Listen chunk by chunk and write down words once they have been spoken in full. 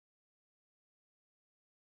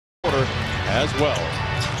as well.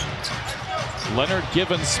 Leonard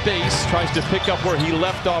given space, tries to pick up where he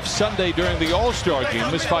left off Sunday during the All-Star game.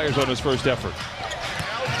 Misfires on his first effort.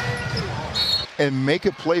 And make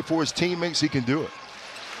a play for his teammates, he can do it.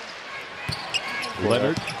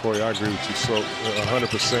 Leonard. Corey, I agree with you so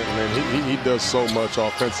 100%. Man, he does so much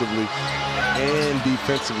offensively and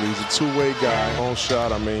defensively. He's a two-way guy. On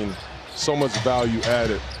shot, I mean, so much value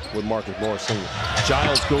added with Marcus Morris Sr.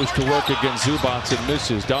 Giles goes to work against Zubats and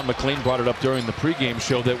misses. Don McLean brought it up during the pregame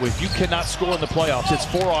show that if you cannot score in the playoffs, it's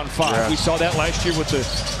 4-on-5. Yeah. We saw that last year with the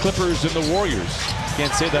Clippers and the Warriors.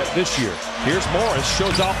 Can't say that this year. Here's Morris,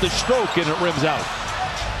 shows off the stroke, and it rims out.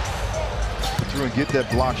 Through and get that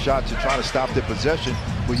block shot to try to stop the possession,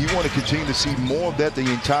 but you want to continue to see more of that the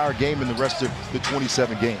entire game and the rest of the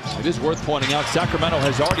 27 games. It is worth pointing out Sacramento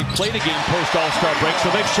has already played a game post All-Star break, so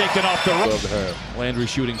they've shaken off the run. Landry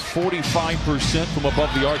shooting 45% from above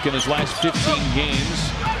the arc in his last 15 games.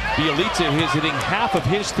 Bielitsa is hitting half of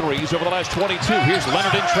his threes over the last 22. Here's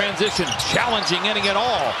Leonard in transition, challenging any and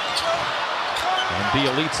all. And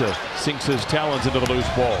Bielitsa sinks his talons into the loose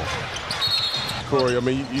ball. Corey, I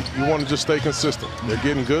mean, you want to just stay consistent. They're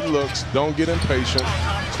getting good looks. Don't get impatient.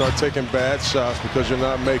 Start taking bad shots because you're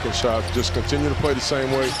not making shots. Just continue to play the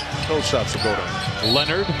same way. Those shots will go down.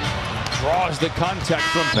 Leonard draws the contact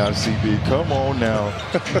from. Now, CB, come on now.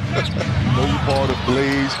 You know you're part of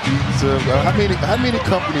Blaze Pizza. How many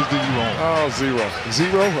companies do you own? Oh, zero.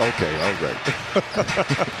 Zero? Okay, all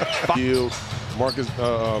right. Field, Marcus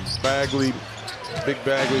Bagley, Big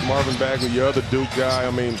Bagley, Marvin Bagley, your other Duke guy.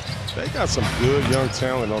 I mean, they got some good young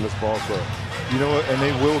talent on this ball club. You know what? And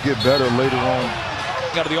they will get better later on.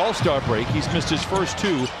 Out of the All-Star break, he's missed his first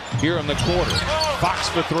two here in the quarter. Fox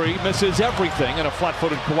for three, misses everything, and a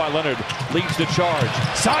flat-footed Kawhi Leonard leads the charge.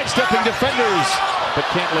 Sidestepping defenders, but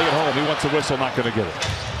can't lay it home. He wants a whistle, not going to get it.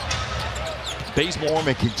 Baseball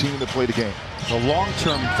and continue to play the game. The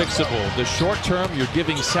long-term fixable. The short-term, you're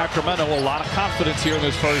giving Sacramento a lot of confidence here in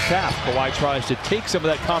this first half. Kawhi tries to take some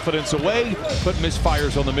of that confidence away, but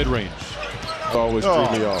misfires on the mid-range. Always threw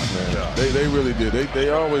me off, man. Yeah. They really did. They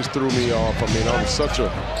always threw me off. I mean, I'm such a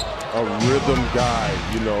rhythm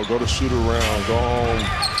guy. You know, go to shoot around, go home,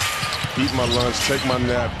 eat my lunch, take my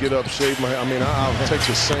nap, get up, shave my hair. I mean, I'll take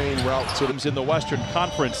the same route to the in the Western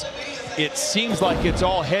Conference. It seems like it's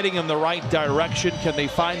all heading in the right direction. Can they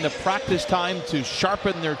find the practice time to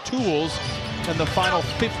sharpen their tools in the final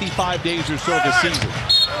 55 days or so of the season?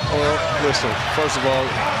 Well, listen, first of all,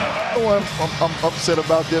 I'm upset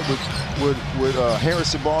about that with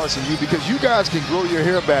Harrison Barnes and you, because you guys can grow your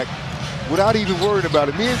hair back without even worrying about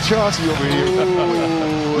it. Me and Chauncey over here,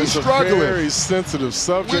 we're struggling. It's a very sensitive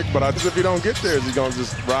subject, but I think if you don't get there, is he going to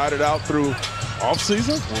just ride it out through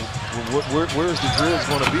off-season? Where's the dreads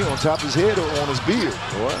going to be, on top of his head or on his beard?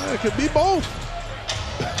 Well, it could be both.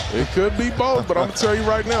 It could be both, but I'm going to tell you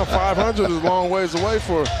right now, 500 is a long ways away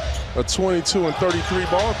for a 22 and 33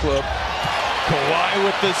 ball club. Kawhi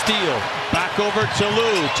with the steal. Back over to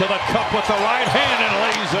Lou, to the cup with the right hand, and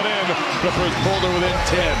lays it in. Clippers pulled it within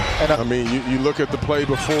 10. I mean, you look at the play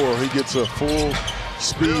before, he gets a full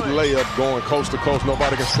speed layup going coast to coast.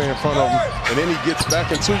 Nobody can stay in front of him. And then he gets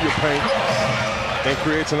back into your paint and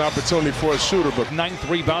creates an opportunity for a shooter. But 9th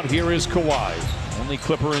rebound, here is Kawhi. Only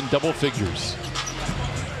Clipper in double figures.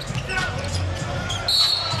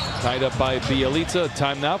 Tied up by Bielitsa.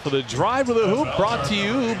 Time now for the drive to the hoop, brought to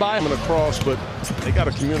you by across, but they got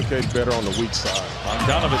to communicate better on the weak side.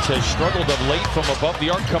 Bogdanovich has struggled of late from above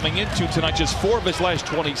the arc coming into tonight. Just 4 of his last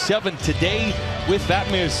 27. Today, with that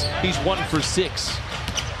miss, he's 1 for 6.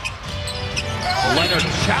 Leonard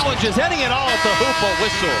challenges any and all at the hoop, a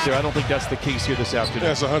whistle. I don't think that's the case here this afternoon.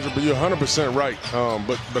 That's 100, but you're 100% right.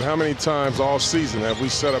 But how many times all season have we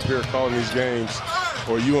sat up here calling these games,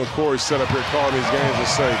 or you and Corey sat up here calling these games and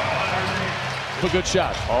say, a good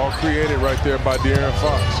shot. All created right there by De'Aaron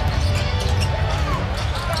Fox.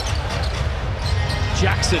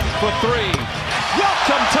 Jackson for 3.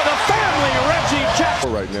 Welcome to the family, Reggie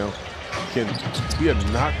Jackson. Right now, can be a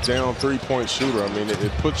knockdown three-point shooter. I mean,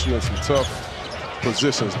 it puts you in some tough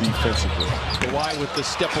positions defensively. Kawhi with the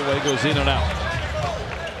step away goes in and out.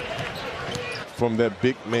 From that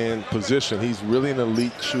big man position, he's really an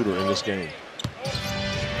elite shooter in this game.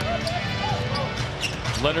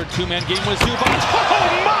 Leonard, 2-man game with Zubats.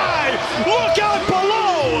 Oh my! Look out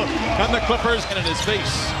below! And the Clippers in his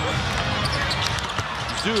face.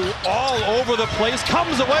 Zoo all over the place,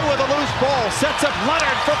 comes away with a loose ball, sets up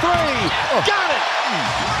Leonard for 3. Got it!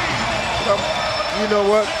 You know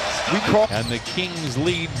what? And the Kings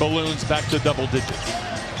lead balloons back to double digits.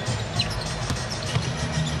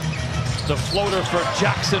 The floater for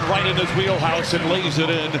Jackson right in his wheelhouse and lays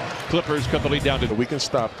it in. Clippers cut the lead down to. We can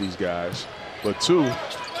stop these guys. But two,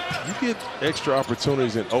 you get extra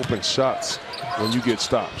opportunities in open shots when you get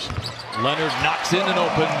stops. Leonard knocks in an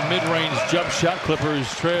open mid-range jump shot.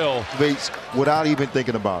 Clippers trail. Without even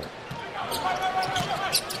thinking about it.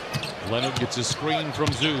 Leonard gets a screen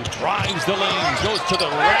from Zoo. Drives the lane. Goes to the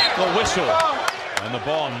rack. A whistle. And the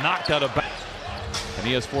ball knocked out of bounds. And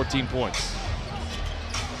he has 14 points.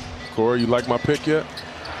 Corey, you like my pick yet?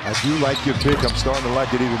 I do like your pick. I'm starting to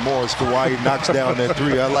like it even more as Kawhi knocks down that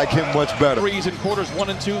three. I like him much better. Threes in quarters 1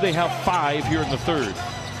 and 2. They have 5 here in the third.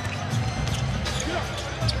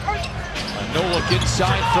 A no-look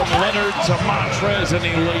inside from Leonard to Montrez, and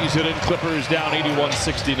he lays it in. Clippers down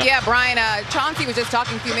 81-69. Yeah, Brian, Chauncey was just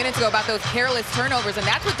talking a few minutes ago about those careless turnovers, and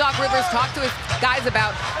that's what Doc Rivers talked to his guys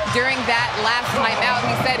about during that last timeout.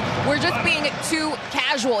 He said, we're just being too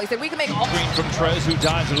casual. He said, we can make all... Screen from Trez, who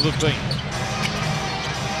dives into the paint.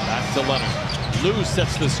 Back to Leonard. Lou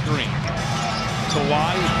sets the screen.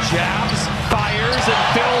 Kawhi jabs, fires, and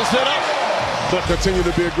fills it up. But continue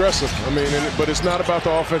to be aggressive. I mean, but it's not about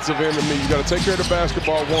the offensive end of me. You got to take care of the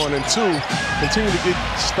basketball, 1, and 2, continue to get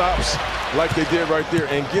stops like they did right there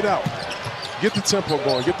and get out. Get the tempo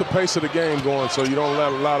going, get the pace of the game going so you don't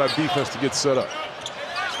allow that defense to get set up.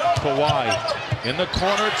 Kawhi in the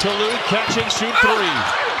corner to Lou, catch and shoot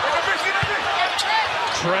 3.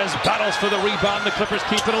 Trez battles for the rebound. The Clippers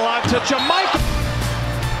keep it alive to Jamaica.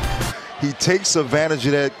 He takes advantage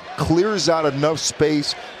of that, clears out enough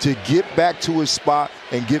space to get back to his spot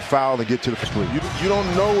and get fouled and get to the free. You don't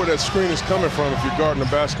know where that screen is coming from if you're guarding the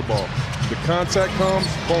basketball. The contact comes,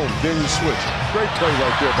 boom, then you switch. Great play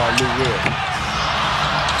right there by Lou Will.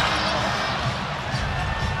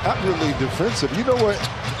 Not really defensive. You know what?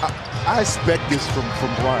 I expect this from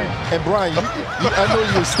Brian. And Brian, I know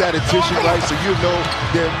you're a statistician, right? So you know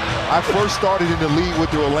that I first started in the league with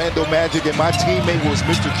the Orlando Magic, and my teammate was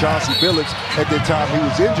Mr. Chauncey Billups at that time. He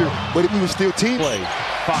was injured, but we were still team. Play.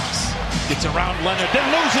 Fox gets around Leonard, then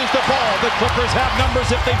loses the ball. The Clippers have numbers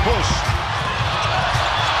if they push.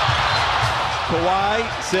 Kawhi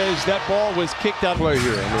says that ball was kicked out. Play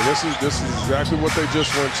here. I mean, this is exactly what they just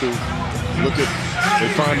went to. Look at, they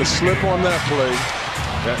find a slip on that play.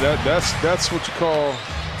 That's what you call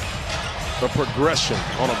a progression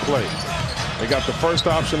on a play. They got the first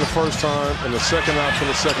option the first time and the second option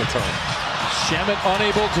the second time. Shamet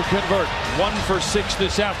unable to convert. 1 for 6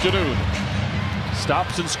 this afternoon.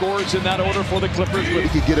 Stops and scores in that order for the Clippers. He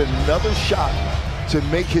could get another shot to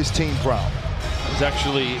make his team proud. It's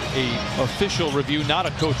actually an official review, not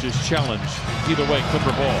a coach's challenge. Either way,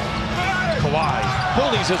 Clipper ball. Kawhi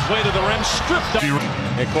bullies his way to the rim, stripped up.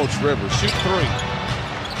 And Coach Rivers shoot 3.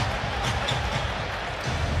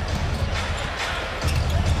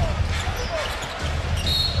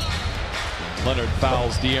 Leonard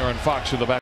fouls De'Aaron Fox in the back.